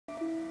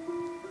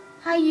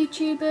Hi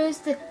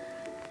YouTubers,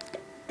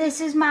 this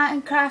is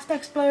Minecraft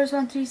Explorers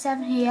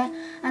 137 here,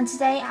 and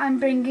today I'm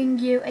bringing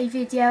you a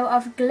video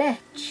of a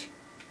glitch.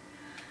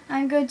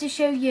 I'm going to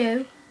show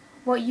you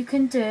what you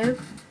can do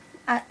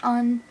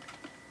on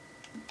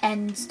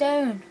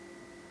Endstone.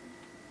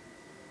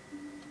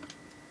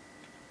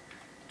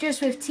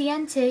 Just with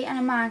TNT and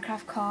a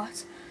Minecraft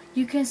cart,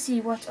 you can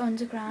see what's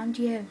underground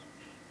you.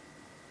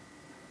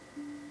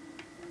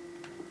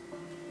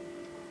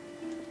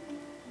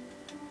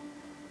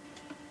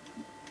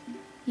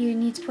 You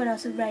need to put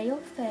out a rail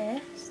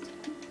first,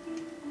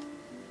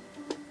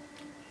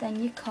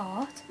 then your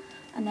cart,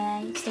 and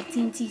then you stick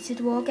TNT to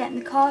the wall, get in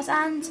the cart,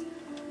 and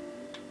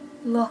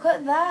look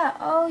at that.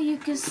 Oh, you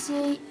can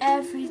see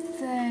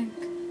everything.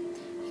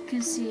 You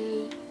can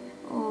see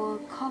all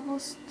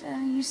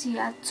cobblestone, you see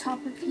at the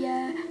top of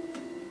here.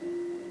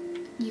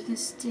 You can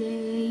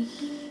see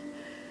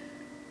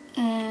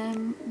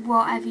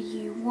whatever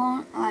you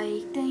want,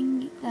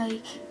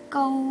 like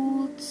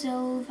gold,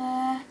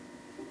 silver,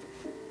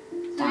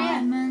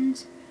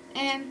 diamond.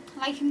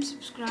 Like and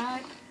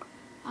subscribe,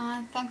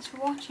 and thanks for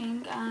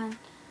watching, and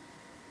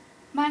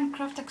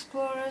Minecraft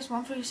Explorers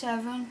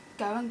 137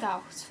 going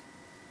out.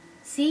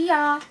 See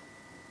ya!